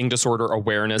to eating disorder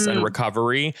awareness and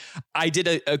recovery. I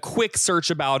did a quick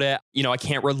search about it. I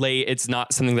can't relate. It's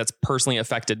not something that's personally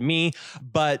affected me,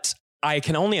 but I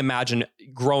can only imagine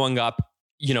growing up,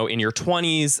 in your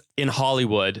 20s in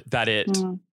Hollywood, that it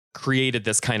created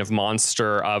this kind of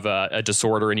monster of a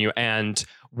disorder in you. And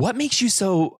what makes you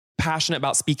so passionate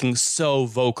about speaking so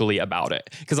vocally about it?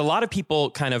 Because a lot of people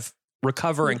kind of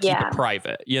recover and keep it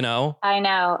private, I know.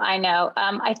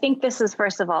 I think this is,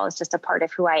 first of all, it's just a part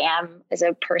of who I am as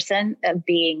a person, of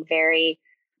being very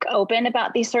open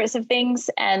about these sorts of things.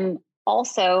 And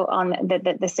also on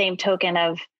the same token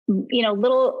of,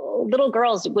 little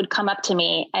girls would come up to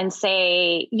me and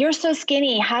say, you're so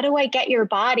skinny. How do I get your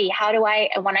body?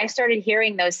 And when I started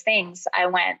hearing those things, I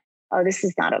went, oh, this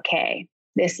is not okay.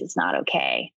 This is not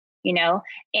okay.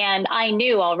 And I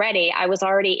knew already, I was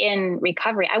already in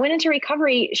recovery. I went into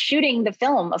recovery shooting the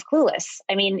film of Clueless.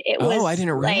 I mean, it was, I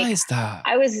didn't realize that.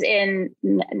 I was in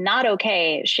not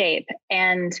okay shape.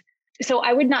 And so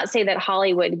I would not say that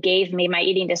Hollywood gave me my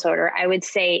eating disorder. I would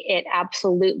say it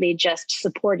absolutely just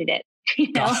supported it.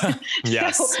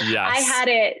 Yes. I had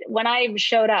it when I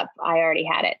showed up. I already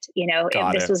had it.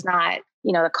 This was not,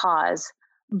 the cause.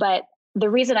 But the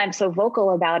reason I'm so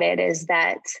vocal about it is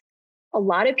that a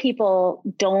lot of people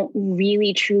don't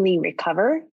really truly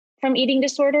recover from eating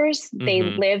disorders. They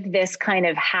live this kind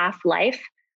of half life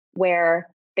where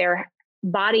their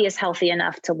body is healthy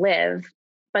enough to live,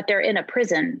 but they're in a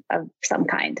prison of some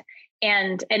kind.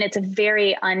 And it's a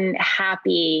very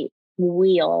unhappy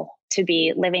wheel to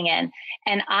be living in.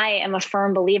 And I am a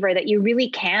firm believer that you really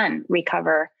can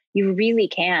recover. You really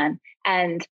can.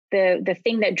 And the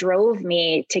thing that drove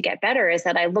me to get better is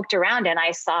that I looked around and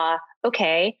I saw,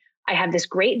 okay, I have this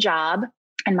great job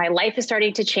and my life is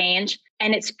starting to change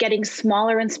and it's getting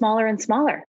smaller and smaller and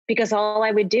smaller because all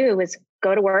I would do was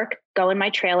go to work, go in my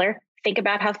trailer, think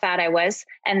about how fat I was,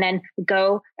 and then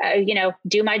go,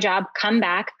 do my job, come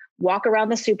back, walk around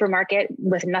the supermarket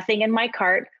with nothing in my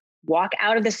cart, walk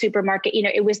out of the supermarket.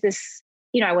 It was this,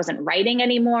 I wasn't writing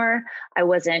anymore. I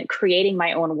wasn't creating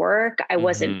my own work. I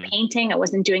wasn't painting. I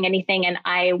wasn't doing anything. And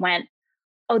I went,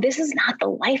 oh, this is not the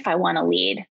life I want to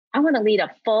lead. I want to lead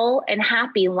a full and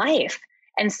happy life.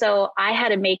 And so I had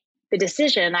to make the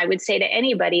decision. I would say to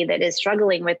anybody that is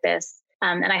struggling with this,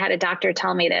 and I had a doctor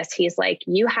tell me this, he's like,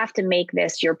 you have to make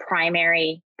this your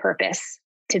primary purpose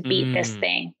to beat this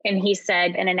thing. And he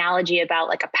said an analogy about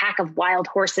like a pack of wild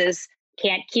horses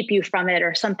can't keep you from it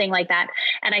or something like that.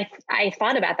 And I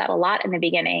thought about that a lot in the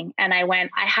beginning. And I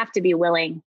went, I have to be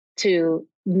willing to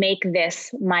make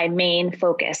this my main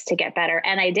focus to get better.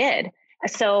 And I did.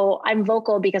 So I'm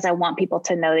vocal because I want people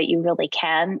to know that you really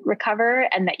can recover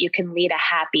and that you can lead a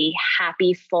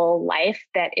happy, full life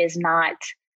that is not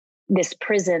this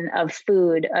prison of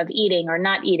food, of eating or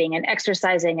not eating and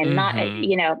exercising and not,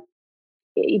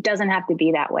 it doesn't have to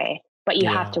be that way, but you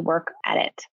have to work at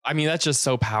it. I mean, that's just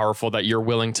so powerful that you're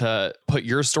willing to put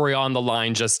your story on the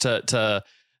line just to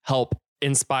help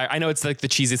inspire. I know it's like the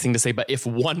cheesiest thing to say, but if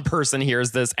one person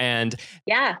hears this and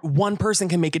one person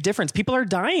can make a difference, people are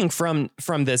dying from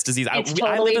this disease.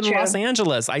 I live in Los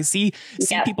Angeles. I see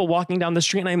people walking down the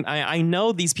street and I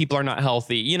know these people are not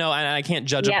healthy, and I can't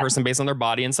judge a person based on their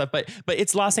body and stuff, but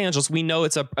it's Los Angeles. We know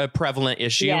it's a prevalent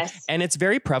issue and it's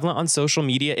very prevalent on social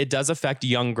media. It does affect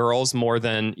young girls more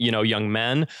than, young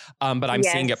men. But I'm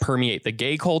seeing it permeate the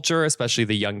gay culture, especially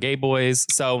the young gay boys.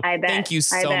 So thank you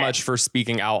so much for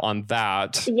speaking out on that.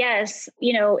 Yes.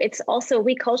 It's also,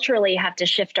 we culturally have to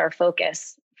shift our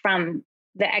focus from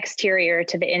the exterior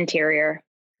to the interior.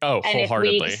 Oh, and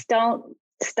wholeheartedly. If we don't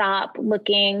stop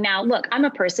looking now, look, I'm a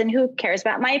person who cares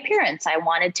about my appearance. I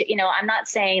wanted to, I'm not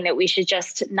saying that we should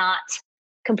just not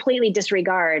completely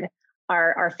disregard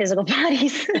our physical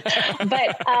bodies,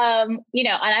 but, and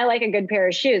I like a good pair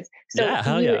of shoes.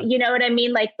 So you know what I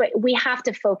mean? Like, but we have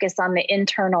to focus on the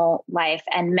internal life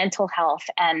and mental health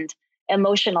and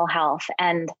emotional health,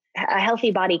 and a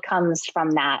healthy body comes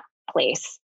from that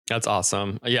place. That's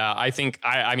awesome. Yeah, I think,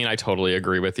 I totally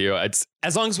agree with you. It's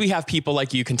as long as we have people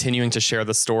like you continuing to share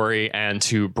the story and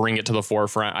to bring it to the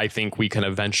forefront, I think we can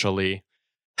eventually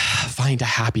find a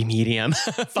happy medium.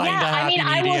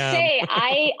 I will say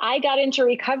I got into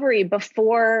recovery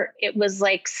before it was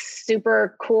like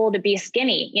super cool to be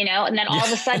skinny, and then all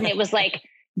of a sudden it was like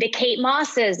the Kate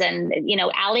Mosses and,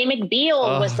 Ally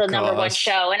McBeal was the number one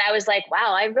show. And I was like,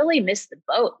 wow, I really missed the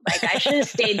boat. Like I should have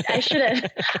stayed, I should have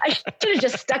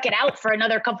just stuck it out for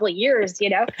another couple of years,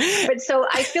 But so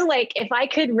I feel like if I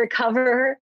could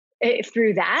recover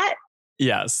through that,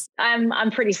 yes,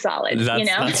 I'm pretty solid,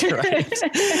 That's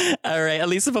right. All right,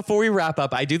 Elisa, before we wrap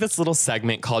up, I do this little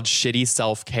segment called Shitty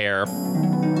Self-Care.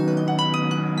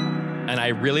 And I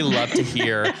really love to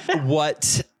hear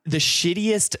what the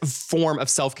shittiest form of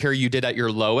self-care you did at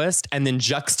your lowest, and then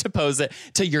juxtapose it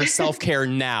to your self-care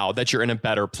now that you're in a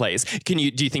better place. Do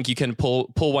you think you can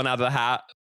pull one out of the hat?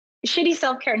 Shitty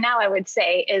self-care now, I would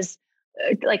say, is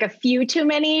like a few too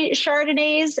many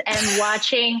Chardonnays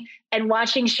and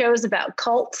watching shows about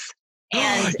cults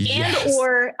and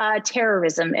or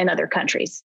terrorism in other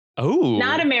countries. Oh,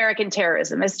 not American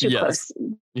terrorism. It's too close.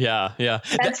 Yeah.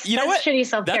 That's shitty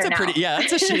self-care.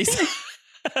 That's a shitty.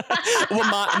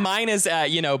 Well, mine is,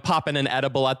 popping an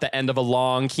edible at the end of a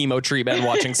long chemo treatment and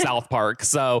watching South Park.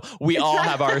 So we all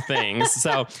have our things.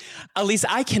 So,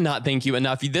 Elisa, I cannot thank you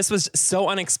enough. This was so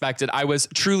unexpected. I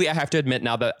have to admit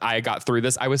now that I got through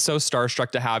this, I was so starstruck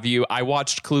to have you. I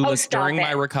watched Clueless during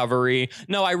my recovery.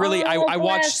 No, I really, I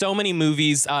watched so many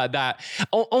movies that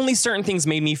only certain things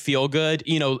made me feel good,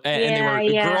 and they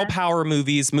were girl power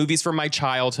movies from my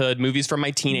childhood, movies from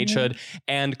my teenagehood.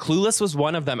 And Clueless was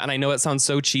one of them. And I know it sounds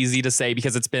so cheesy to say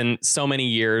because it's been so many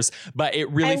years, but it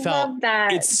really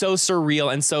it's so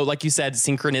surreal. And so, like you said,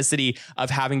 synchronicity of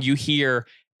having you here.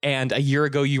 And a year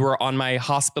ago, you were on my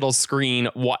hospital screen,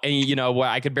 where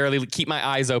I could barely keep my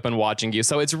eyes open watching you.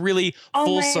 So it's really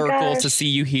full circle to see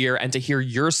you here and to hear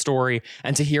your story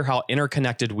and to hear how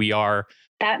interconnected we are.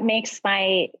 That makes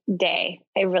my day.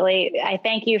 I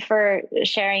thank you for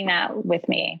sharing that with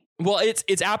me. Well,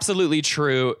 it's absolutely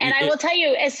true. And I will tell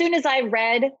you, as soon as I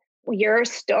read your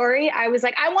story, I was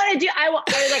like, I want to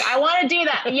do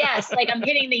that. Yes. Like I'm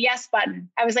hitting the yes button.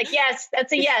 I was like, yes,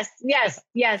 that's a yes.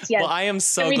 Well, I am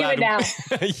so glad. Do it now?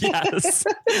 Yes.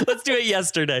 Let's do it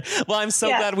yesterday. Well, I'm so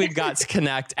glad we got to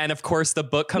connect. And of course, the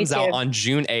book comes out on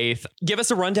June 8th. Give us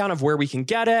a rundown of where we can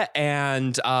get it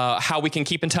and how we can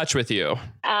keep in touch with you.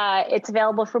 It's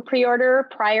available for pre-order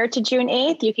prior to June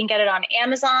 8th. You can get it on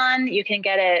Amazon. You can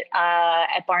get it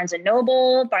at Barnes &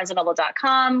 Noble,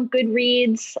 barnesandnoble.com,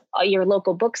 Goodreads, your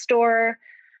local bookstore.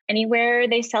 anywhere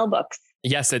they sell books.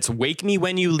 Yes, it's Wake Me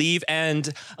When You Leave. And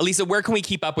Alisa, where can we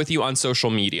keep up with you on social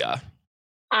media?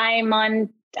 I'm on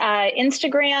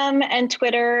Instagram and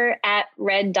Twitter at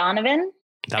Red Donovan.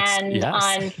 And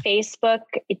on Facebook,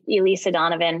 Elisa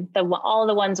Donovan, all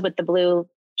the ones with the blue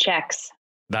checks.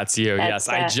 That's you. Yes.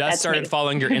 I just started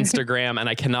following your Instagram and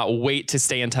I cannot wait to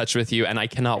stay in touch with you. And I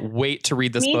cannot wait to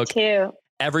read this book. Me too.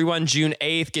 Everyone, June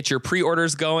 8th, get your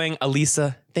pre-orders going.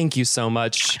 Alisa, thank you so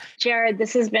much. Jared,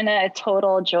 this has been a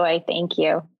total joy. Thank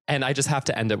you. And I just have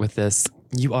to end it with this.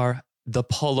 You are the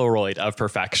Polaroid of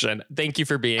perfection. Thank you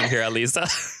for being here, Alisa.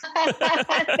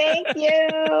 Thank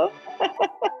you.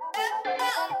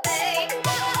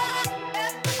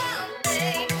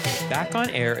 Back on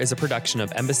Air is a production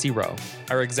of Embassy Row.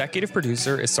 Our executive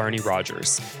producer is Sarni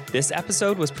Rogers. This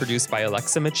episode was produced by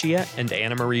Alexa Machia and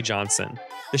Anna Marie Johnson.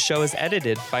 The show is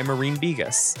edited by Maureen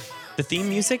Begas. The theme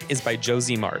music is by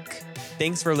Josie Mark.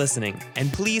 Thanks for listening.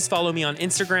 And please follow me on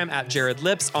Instagram at Jared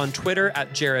Lips, on Twitter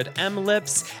at Jared M.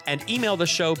 Lips, and email the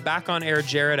show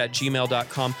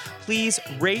backonairjared@gmail.com. Please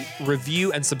rate,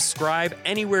 review, and subscribe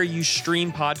anywhere you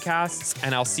stream podcasts,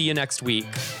 and I'll see you next week.